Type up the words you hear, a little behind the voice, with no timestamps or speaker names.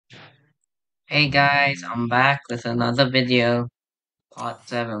Hey guys, I'm back with another video. Part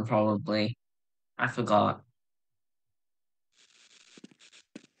 7 probably. I forgot.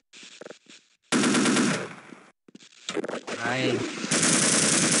 Bye.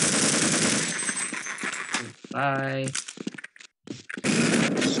 Bye.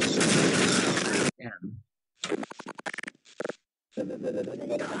 Yeah,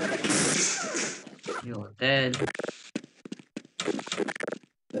 you're dead.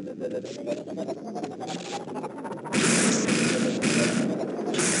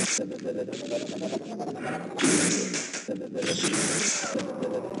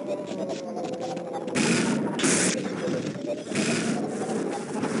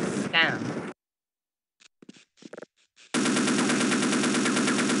 Damn.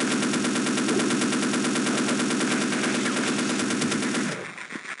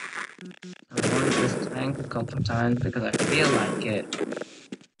 I want this tank a couple times because I feel like it.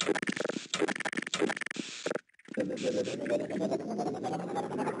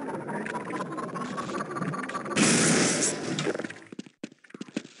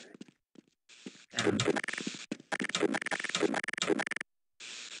 Damn.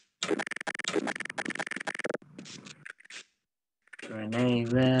 Grenade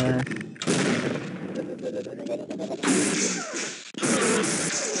there.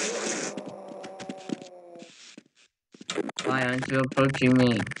 Why aren't you approaching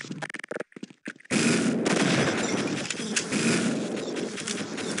me?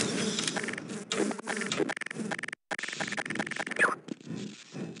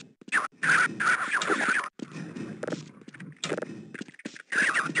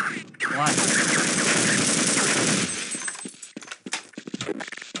 What?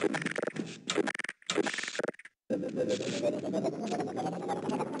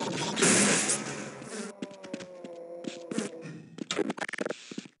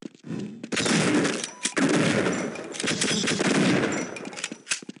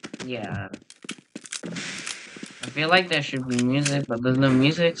 Yeah. I feel like there should be music, but there's no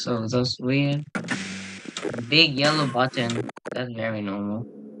music, so it's just weird. Big yellow button. That's very normal.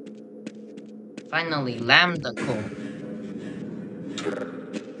 Finally, Lambda Core.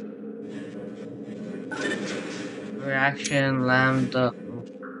 Reaction Lambda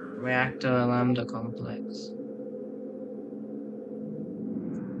Reactor Lambda Complex.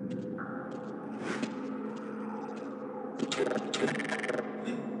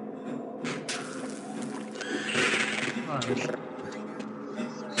 Gosh,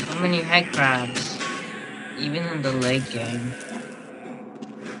 so many head crabs, even in the late game.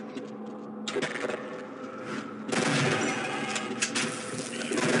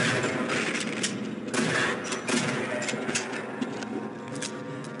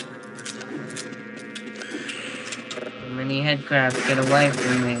 So many head crabs, get away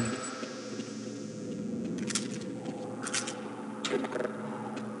from me.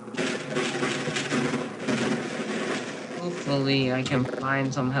 Hopefully I can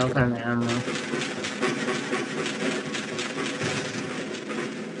find some health and ammo.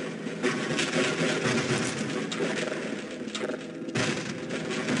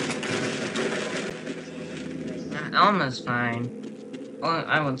 Almost fine. Well,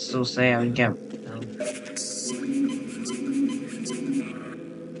 I would still say I would get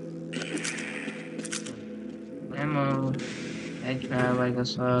ammo. Head crab, like I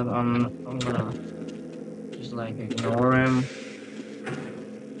said, I'm gonna just like ignore him.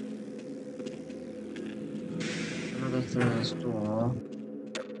 I'm gonna go through this door.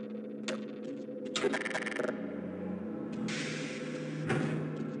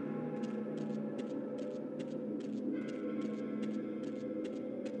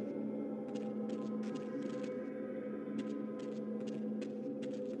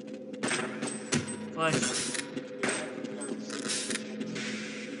 Fuck,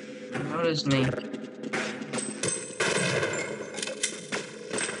 notice me.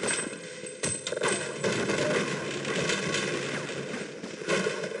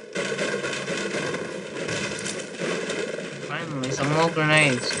 Finally, some more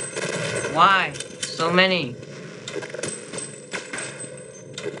grenades. Why? So many.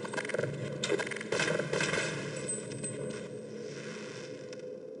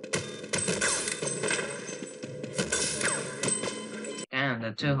 Damn,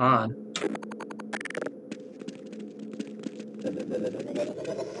 they're too hard.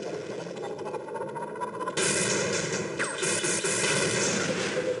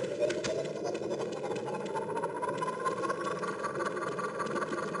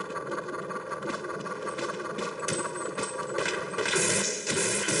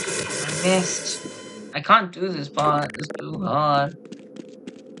 I missed. I can't do this part. It's too hard.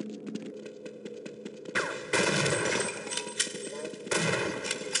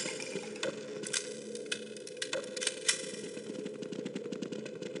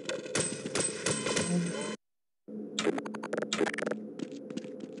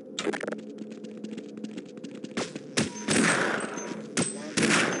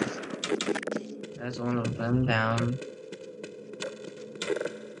 That's one of them down.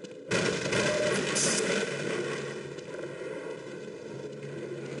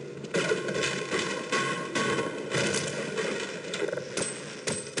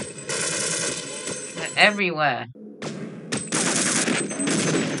 They're everywhere.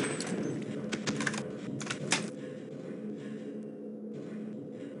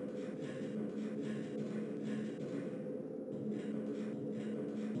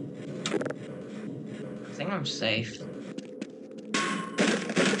 I think I'm safe.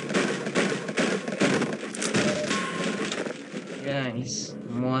 Nice.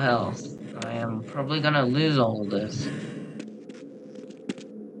 More health. I am probably gonna lose all of this.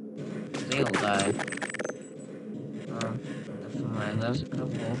 They'll die. Never mind, there's a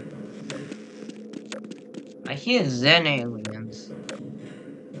couple. I hear Zen aliens.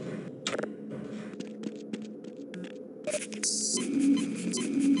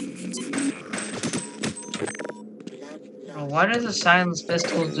 Bro, why does the silence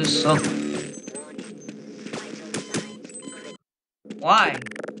pistol do so? Why?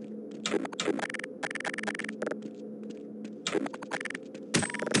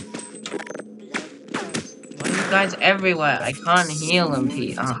 Why are you guys everywhere? I can't heal them,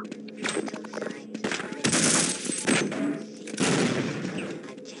 Pete.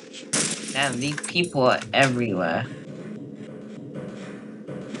 Damn, these people are everywhere.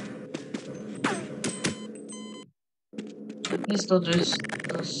 The pistol just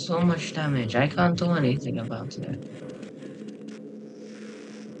does so much damage. I can't do anything about it.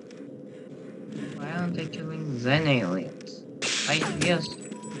 Why aren't they killing Zen aliens? Yes.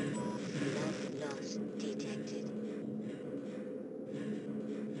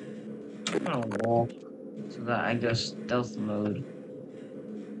 I'm gonna walk so that I go stealth mode.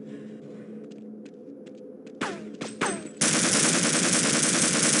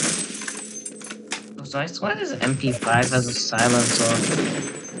 So I swear this MP5 has a silencer.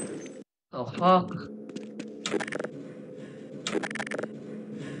 Oh fuck.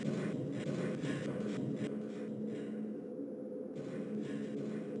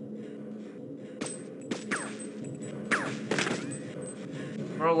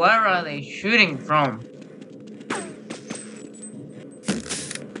 Bro, where are they shooting from?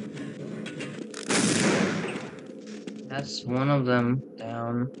 That's one of them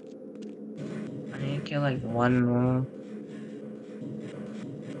down. I need to kill like one more.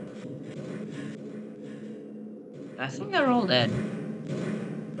 I think they're all dead.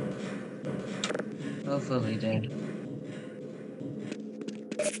 Hopefully dead.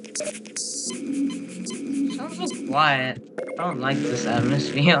 Sounds so quiet. I don't like this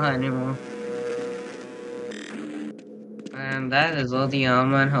atmosphere anymore. And that is all the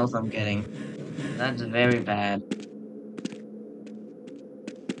armor and health I'm getting. That's very bad.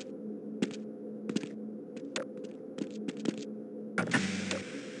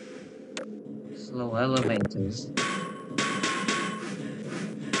 Slow elevators.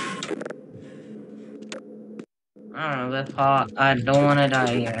 I don't know, that part. I don't want to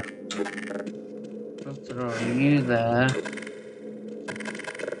die here. I'll throw you there.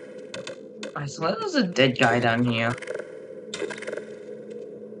 I swear there's a dead guy down here.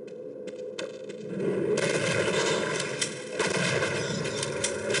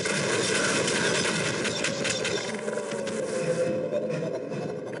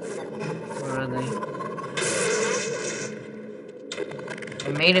 Where are they? I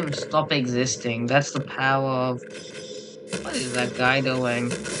made him stop existing. That's the power of... What is that guy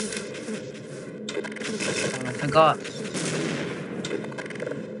doing? Oh, I forgot.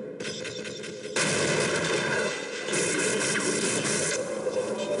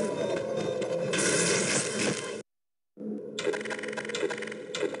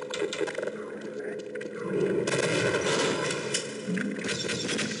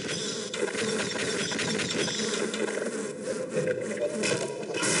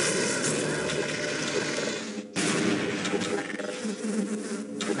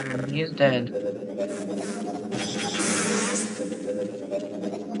 He's dead.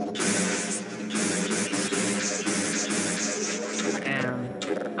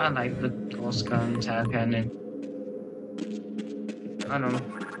 And I like the Toscan tag cannon. I don't know.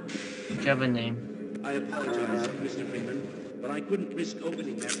 Whichever name. I apologize, Mr. Freeman, but I couldn't risk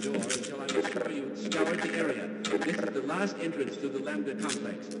opening that door until I was sure you had scoured the area. This is the last entrance to the Lambda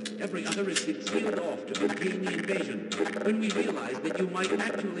complex. Every other has been sealed off to contain the invasion. When we realized that you might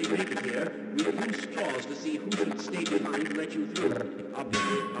actually make it here, we used straws to see who should stay behind to let you through.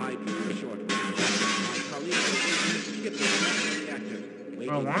 Obviously, I prefer the short one. My colleague is to skip the reactor.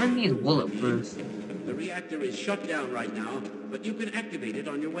 Bro, one of these bulletproof. The reactor is shut down right now, but you can activate it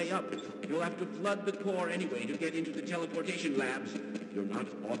on your way up. You'll have to flood the core anyway to get into the teleportation labs. You're not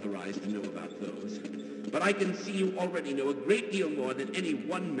authorized to know about those. But I can see you already know a great deal more than any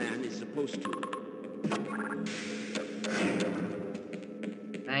one man is supposed to.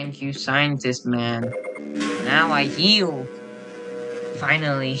 Thank you, scientist man. Now I heal.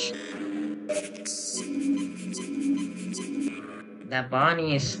 Finally. That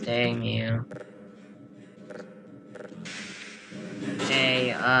Bonnie is staying here. Hey,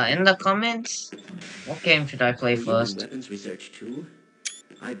 in the comments, what game should I play first? Weapons research too.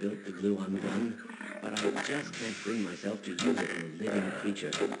 I built the gluon gun, but I just can't bring myself to use it on a living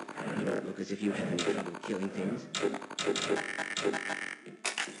creature. You don't look as if you had any trouble killing things.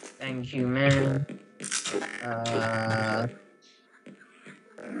 Thank you, man.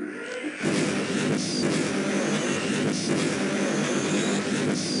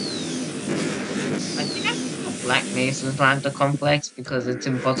 I think I prefer Black Mesa's Lambda Complex because it's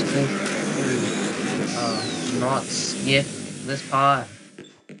impossible to not skip this part.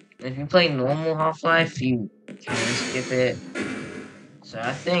 If you play normal Half-Life, you can skip it. So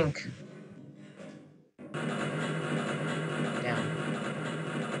I think... Damn.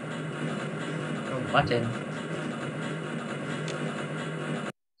 No button.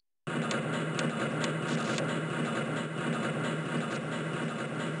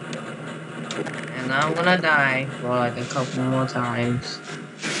 And I'm gonna die for like a couple more times.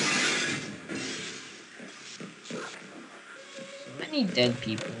 So many dead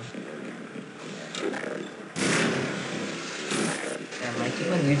people. Damn, I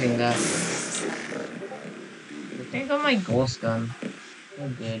keep on using that. I think I got my ghost gun. Oh,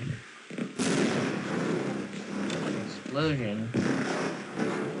 good. Explosion.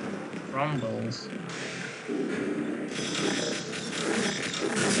 Crumbles.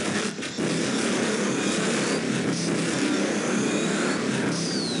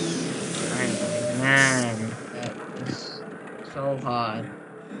 Man, that is so hard.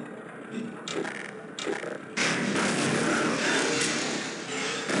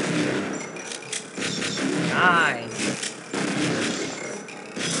 Die!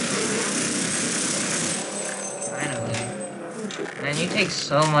 Finally. Man, you take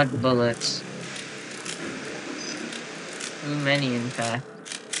so much bullets. Too many, in fact.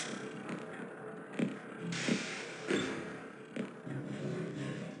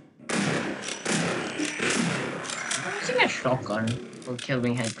 I'm using a shotgun for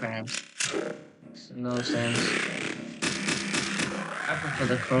killing head crabs. Makes no sense. I prefer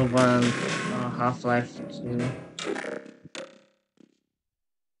the crowbar and Half-Life 2.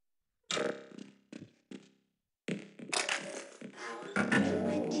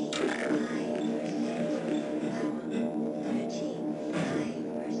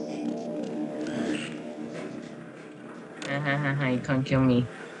 You can't kill me.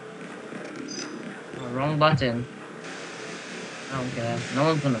 Oh, wrong button. I don't care. No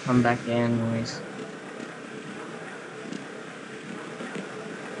one's gonna come back there anyways.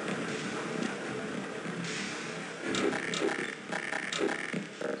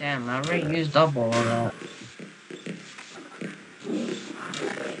 Damn, I already used up all of that.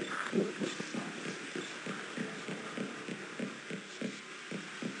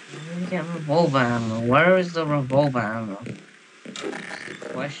 I need to get revolver ammo. Where is the revolver ammo? That's the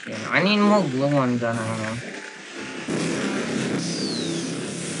question. I need more glue-on gun ammo.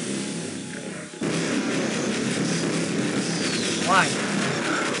 Why?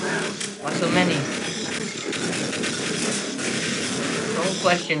 Why so many? Don't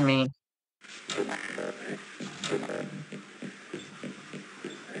question me.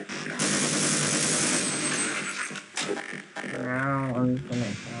 Now I'm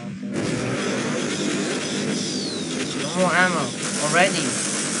gonna no more ammo already.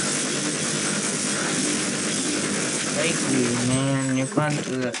 Thank you, man. You can't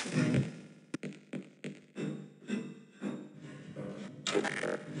do that to me.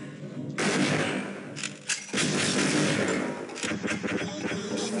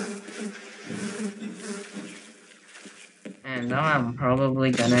 And now I'm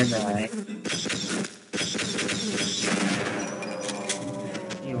probably gonna die.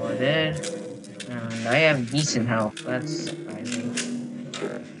 You are dead. And I have decent health. That's surprising.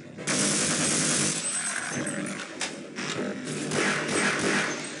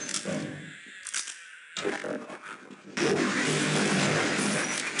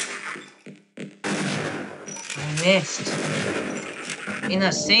 I missed. In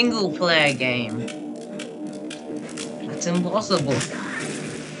a single player game. That's impossible.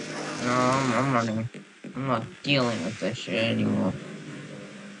 No, I'm running. I'm not dealing with this shit anymore.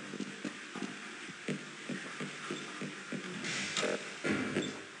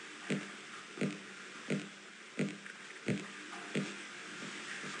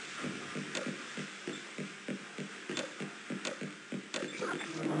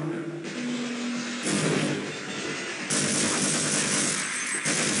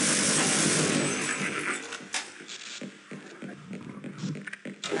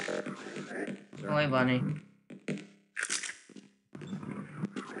 Bonnie.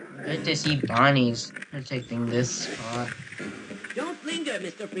 Good to see Bonnie's protecting this spot. Don't linger,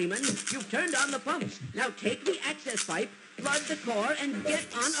 Mr. Freeman. You've turned on the pumps. Now take the access pipe, flood the core, and get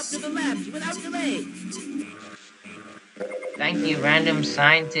on up to the labs without delay. Thank you, random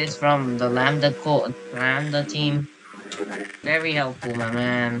scientist from the Lambda team. Very helpful, my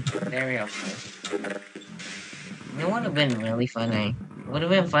man. Very helpful. It would have been really funny. It would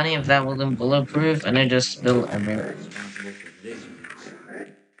have been funny if that wasn't bulletproof and it just spilled everywhere. Responsible for this mess.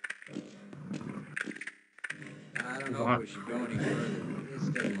 I don't know if we should go any further. This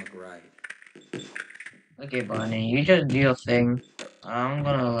doesn't look right. Okay, Bonnie, you just do your thing. I'm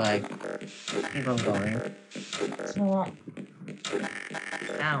gonna, like, keep on going. So,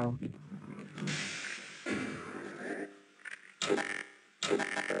 ow.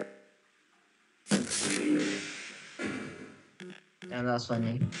 Yeah, that's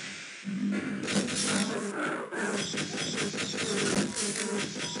funny.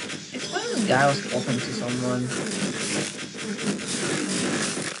 It's when the guy was talking to someone.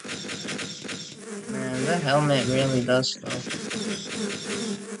 Man, the helmet really does stuff.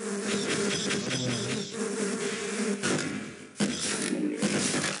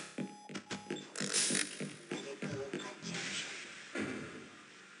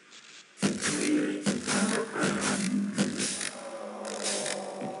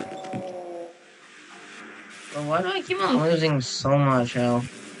 But why do I keep on losing so much health?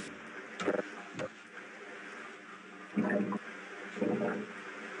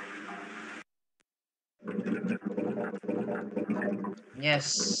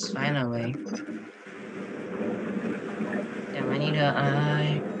 Yes, finally. Damn, I need a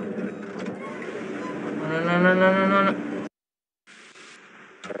eye. No, no, no, no, no, no, no.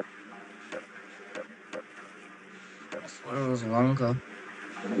 I thought it was longer.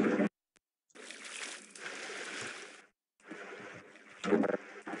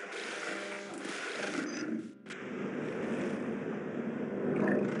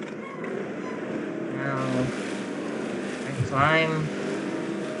 Now, I climb.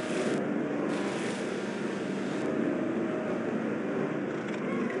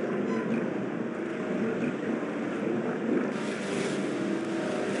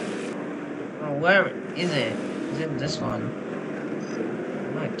 Oh, where is it? Is it this one?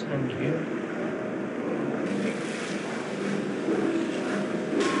 I turned you.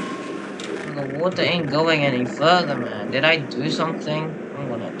 The water ain't going any further, man. Did I do something? I'm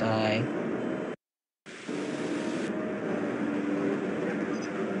gonna die.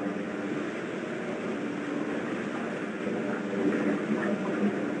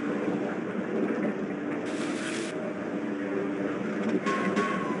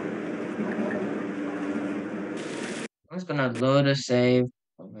 I'm just gonna load a save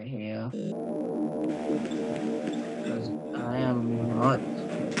over here. Because I am not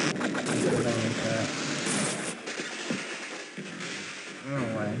playing that. No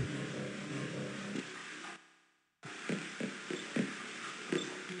way.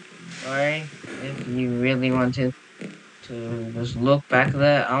 Sorry, if you really wanted to just look back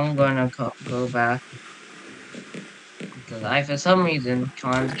there, I'm gonna go back. Because I, for some reason,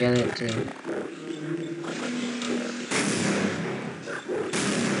 can't get it to.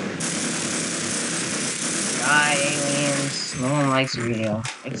 Die, aliens. No one likes you here.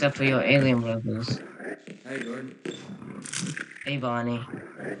 Except for your alien brothers. Hey, Gordon. Hey, Bonnie.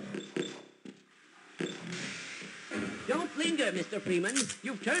 Don't linger, Mr. Freeman.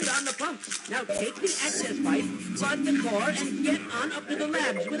 You've turned on the pumps. Now take the access pipe, flood the core, and get on up to the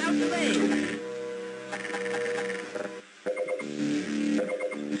labs without delay.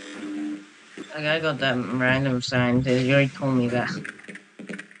 Like, I got that random scientist. You already told me that.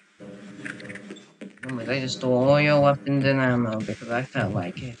 Oh my god, I just stole all your weapons and ammo because I felt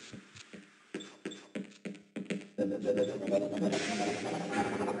like it. I'm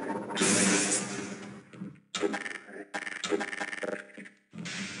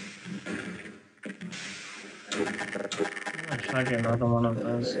gonna charge another one of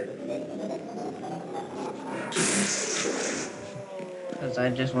those. Because I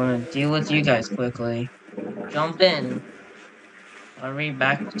just want to deal with you guys quickly. Jump in. Hurry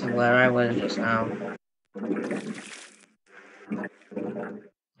back to where I was just now.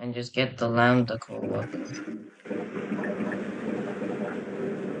 And just get the lambda core weapon.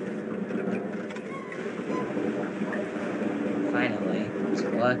 Finally, it's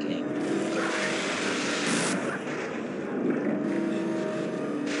working.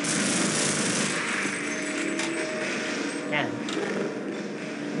 Yeah.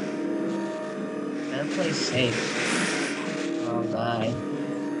 Better play safe. I'll die.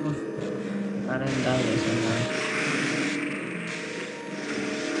 I didn't die this one.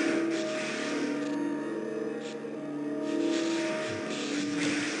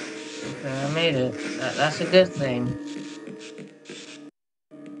 Okay, I made it. That's a good thing.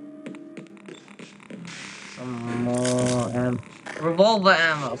 Some more revolver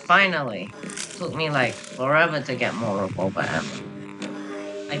ammo, finally. Took me like forever to get more revolver ammo.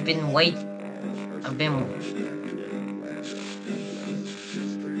 I've been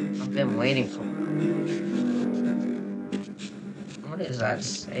waiting for. What is that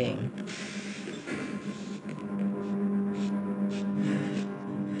saying?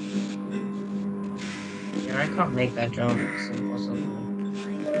 Yeah, I can't make that jump. It's impossible.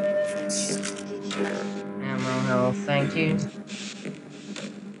 Ammo health, thank you.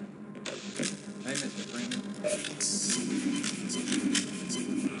 Hey, Mr. Freeman.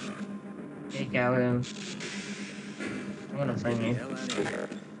 Take out him. I'm gonna find you. Hell out of here.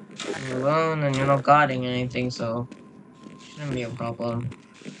 You're alone and you're not guarding anything, so shouldn't be a problem.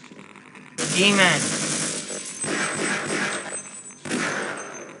 G-Man!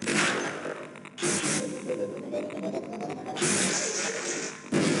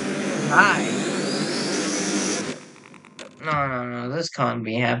 Hi! No, this can't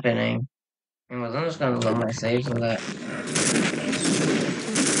be happening. Anyways, I'm just gonna load my saves and that.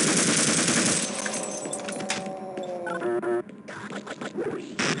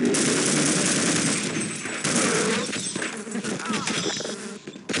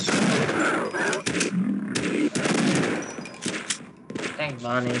 Thanks,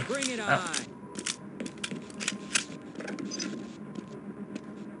 Bonnie. Bring it on.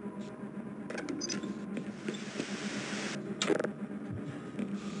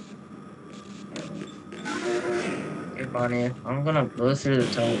 Okay, Bonnie, I'm gonna go through the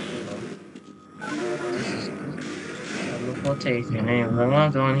top. This is teleportation. Anyways, I'm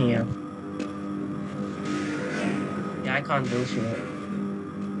gonna go in here. Yeah, I can't do shit.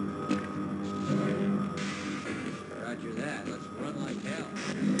 Roger that. Let's run like hell.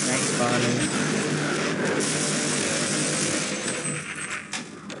 Thanks, Bonnie.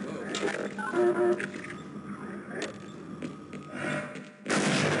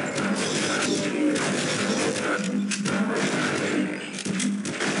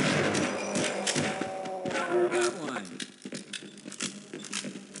 Got one.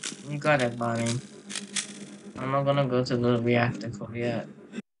 You got it, Bonnie. I'm not gonna go to the reactor core yet.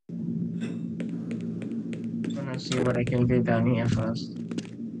 I'm gonna see what I can do down here first.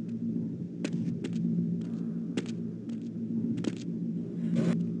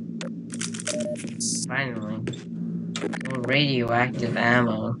 Finally. More radioactive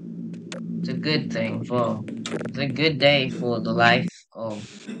ammo. It's a good thing for. It's a good day for the life of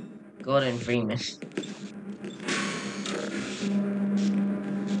Gordon Freeman.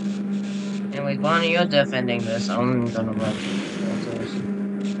 Anyway, Bonnie, you're defending this. I'm gonna run to the portals.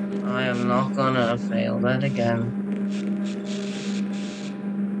 I am not gonna fail that again.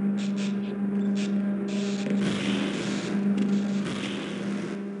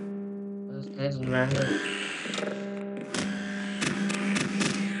 This is random.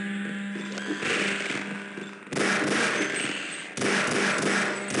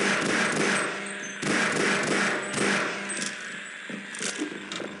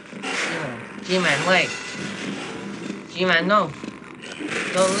 G-Man, wait. G-Man, no.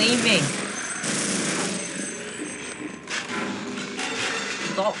 Don't leave me.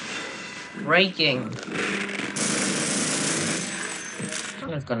 Stop breaking. I'm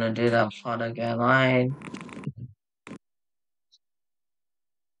just gonna do that part again.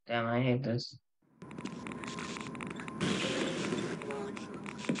 Damn, I hate this.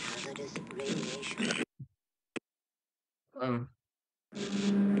 Um.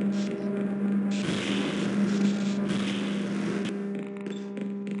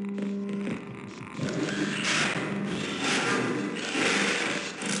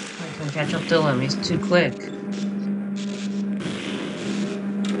 I can catch up to him. He's too quick.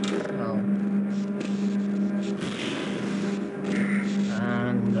 Oh.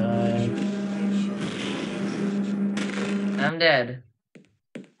 And I'm dead.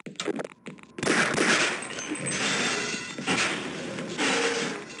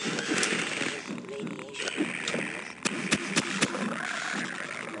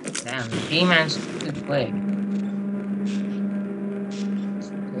 Damn, G-Man's too quick.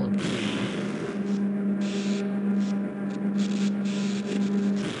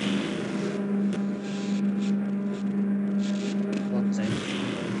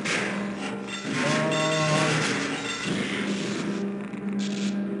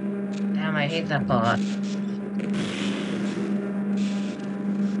 Damn, I hate that part.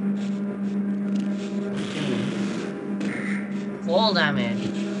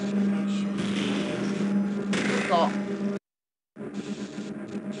 Oh.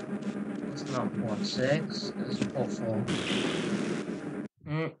 It's not port 6, it's port 4.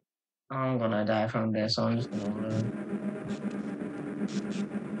 I'm gonna die from this, so I'm just gonna load.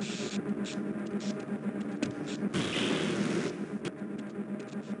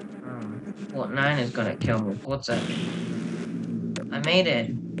 Port 9 is gonna kill me. Port 7. I made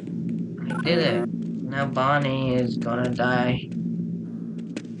it. I did it. Now Bonnie is gonna die.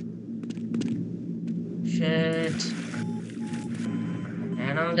 Shit.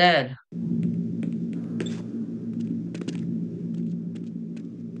 And I'm dead.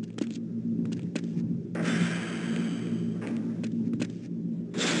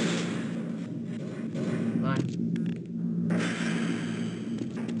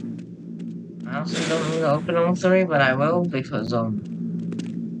 I also don't need to open all 3, but I will because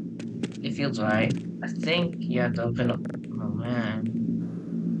it feels right. I think you have to open up. Oh man.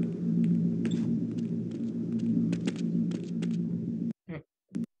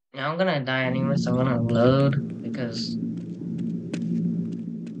 Now I'm gonna die anyway, so I'm gonna load because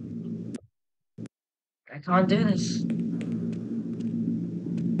I can't do this.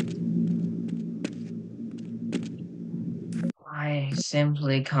 I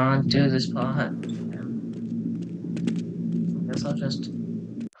simply can't do this part. I guess I'll just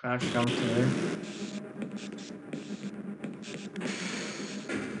crouch jump through.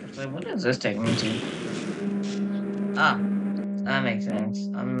 Actually, what does this take me to? Ah, that makes sense.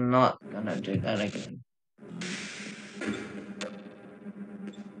 I'm not gonna do that again.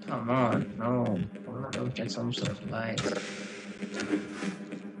 Come on, no. I'm not gonna get some supplies.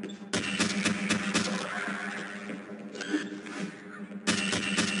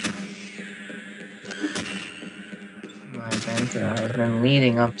 My adventure has been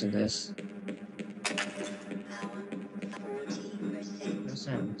leading up to this.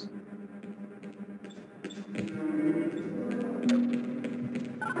 Percent.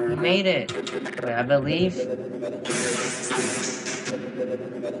 I made it. Wait, I believe.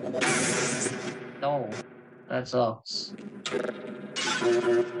 No, that sucks.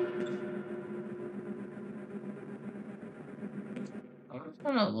 I'm just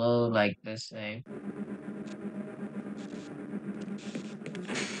gonna load like this thing.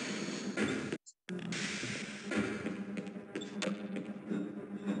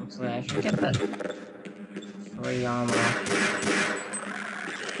 Hopefully I should get that free armor.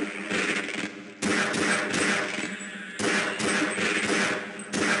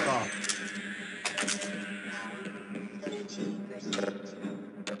 Oh.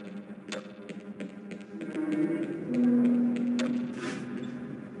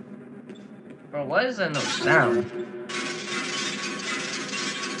 Bro, what is that no sound?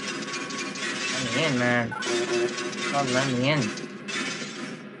 Let me in, man. God, let me in.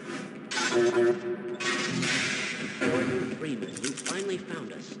 Gordon Freeman, you finally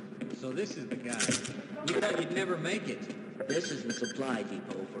found us. So this is the guy. We thought you'd never make it. This is the supply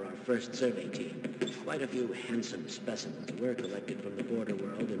depot for our first survey team. Quite a few handsome specimens were collected from the border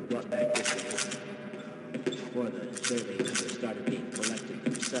world and brought back this way. Before the survey members started being collected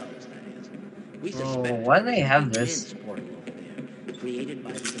themselves, that is. We suspect Why do they have an this? immense portal over there, created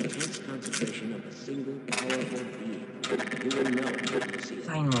by the intense concentration of a single powerful being. You will know when you see it.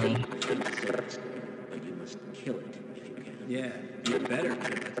 Finally. I hate to say this, but you must kill it if you can. Yeah, you better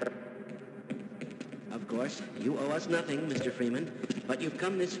kill it. Of course, you owe us nothing, Mr. Freeman, but you've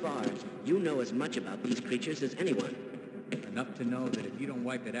come this far. You know as much about these creatures as anyone. Enough to know that if you don't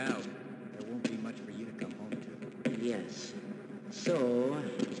wipe it out, there won't be much for you to come home to. Yes. So,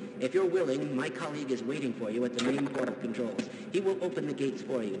 if you're willing, my colleague is waiting for you at the main portal controls. He will open the gates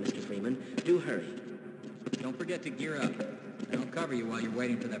for you, Mr. Freeman. Do hurry. Don't forget to gear up. And I'll cover you while you're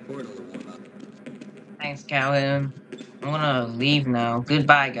waiting for that portal to warm up. Thanks, Calvin. I'm gonna leave now.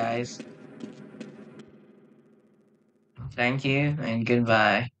 Goodbye, guys. Thank you, and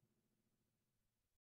goodbye.